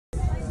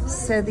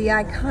So the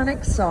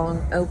iconic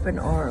song "Open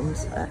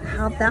Arms,"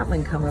 how'd that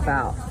one come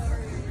about?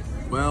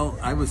 Well,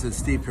 I was at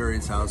Steve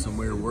Perry's house and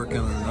we were working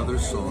on another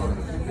song,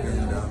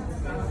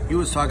 and he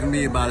was talking to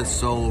me about his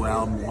solo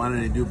album,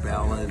 wanting to do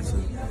ballads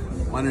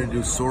and wanted to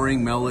do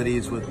soaring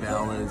melodies with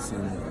ballads.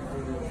 And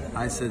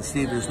I said,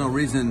 Steve, there's no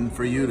reason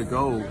for you to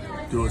go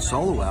do a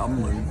solo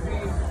album when,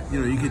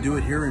 you could do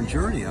it here in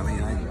Journey. I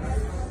mean,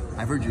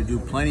 I've heard you do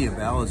plenty of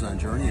ballads on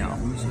Journey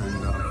albums.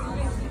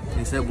 And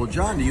he said, well,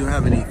 John, do you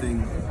have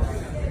anything,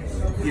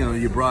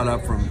 you brought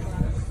up from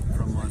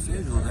Los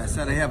Angeles? I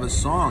said, I have a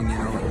song,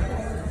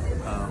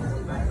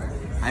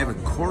 I have a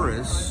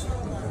chorus,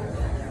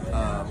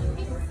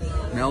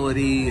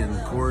 melody and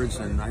chords,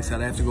 and I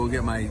said I have to go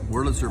get my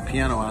Wurlitzer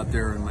piano out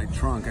there in my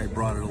trunk. I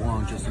brought it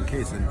along just in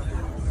case. And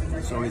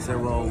so he said,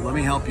 well, let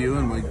me help you.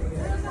 And we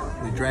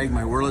dragged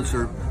my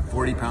Wurlitzer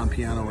 40-pound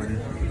piano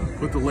and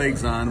put the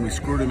legs on. We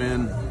screwed them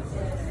in,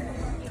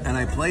 and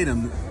I played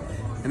them.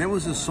 And it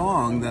was a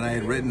song that I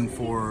had written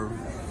for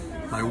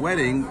my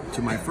wedding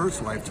to my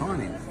first wife,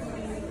 Tawny,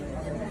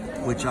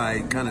 which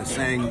I kind of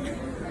sang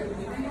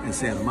in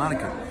Santa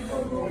Monica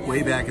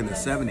way back in the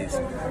 70s,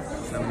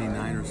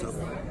 79 or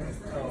something.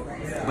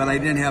 But I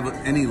didn't have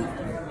any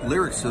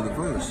lyrics to the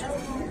verse.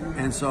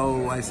 And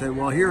so I said,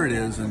 well, here it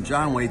is. And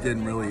John Waite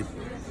didn't really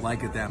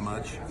like it that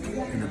much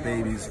in the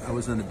Babies. I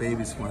was in the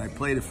Babies when I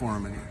played it for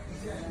him, and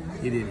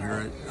he didn't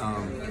hear it.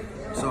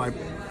 So I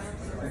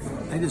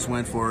just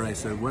went for it. I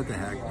said, what the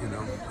heck,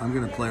 I'm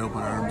going to play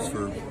Open Arms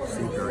for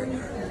Steve Perry.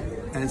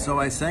 And so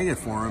I sang it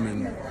for him,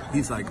 and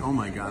he's like, oh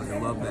my God, I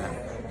love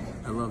that.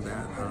 I love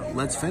that.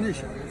 Let's finish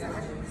it.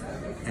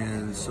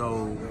 And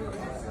so,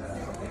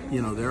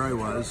 there I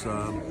was,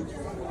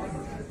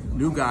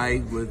 new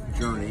guy with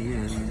Journey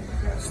and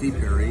Steve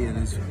Perry at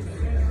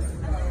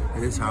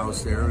his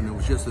house there, and it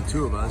was just the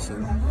two of us.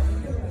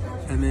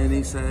 And then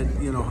he said,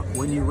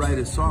 when you write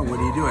a song, what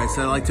do you do? I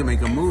said, I like to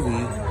make a movie.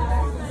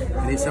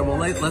 And he said, well,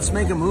 let's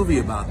make a movie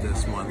about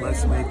this one.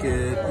 Let's make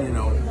it,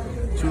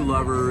 two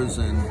lovers,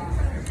 and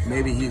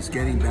maybe he's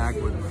getting back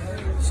with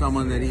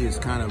someone that he has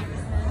kind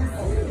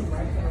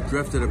of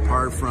drifted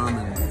apart from,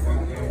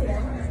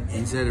 and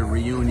he's at a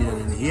reunion,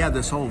 and he had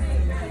this whole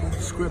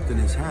script in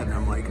his head, and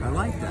I'm like, I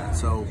like that.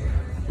 So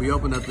we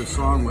opened up the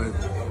song with,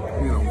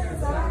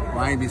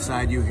 lying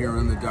beside you here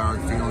in the dark,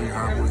 feeling your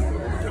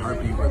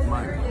heartbeat with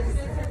mine.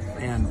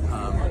 And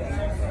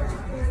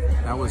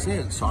that was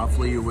it.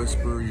 Softly you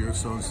whisper, you're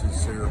so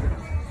sincere.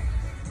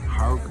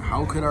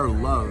 How could our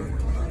love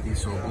be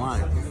so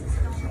blind?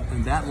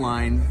 And that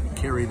line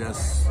carried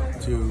us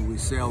to We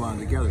Sailed On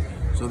Together.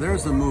 So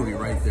there's the movie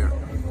right there.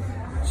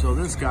 So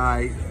this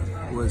guy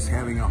was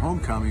having a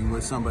homecoming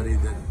with somebody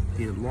that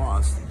he had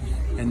lost.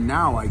 And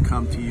now I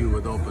come to you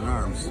with open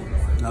arms.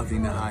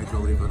 Nothing to hide,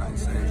 really, but I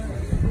say.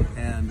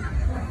 And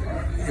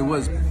it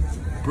was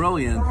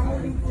brilliant.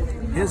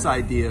 His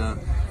idea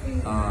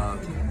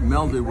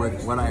melded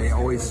with what I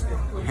always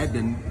had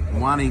been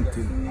wanting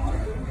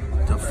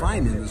to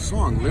find in the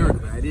song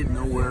lyrically. I didn't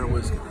know where it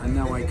was. And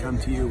now I come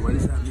to you. What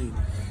does that mean?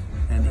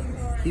 And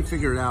he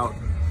figured out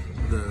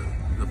the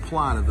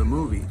plot of the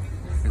movie.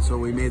 And so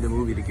we made the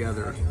movie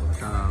together.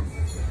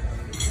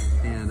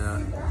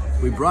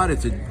 We brought it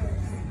to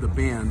the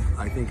band.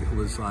 I think it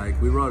was like,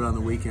 we wrote it on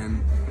the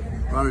weekend,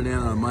 brought it in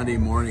on a Monday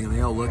morning, and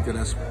they all looked at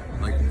us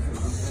like,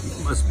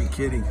 you must be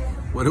kidding.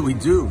 What do we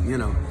do?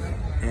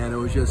 And it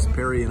was just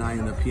Perry and I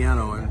and the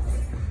piano. And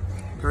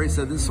Perry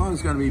said, this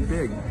song's going to be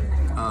big.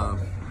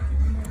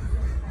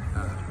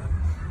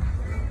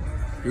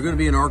 You're going to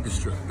be an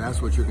orchestra.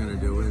 That's what you're going to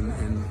do.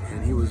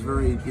 And he was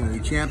very, he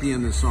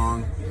championed the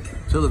song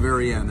till the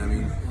very end. I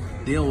mean,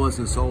 Neil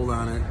wasn't sold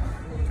on it,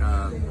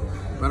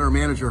 but our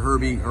manager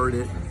Herbie heard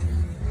it,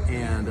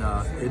 and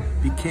it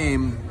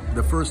became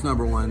the first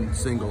 #1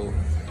 single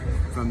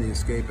from the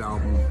Escape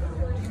album.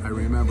 I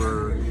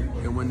remember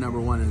it went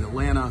 #1 in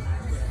Atlanta,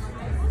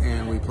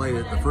 and we played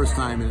it the first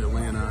time in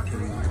Atlanta,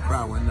 and the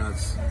crowd went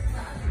nuts,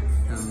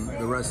 and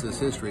the rest is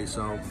history.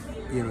 So,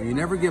 you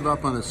never give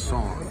up on a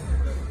song.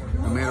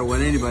 No matter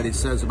what anybody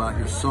says about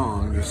your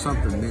song, there's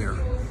something there.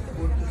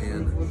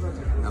 And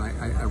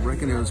I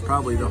reckon it was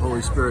probably the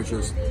Holy Spirit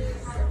just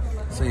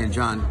saying,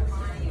 John,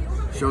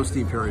 show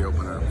Steve Perry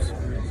Open Arms.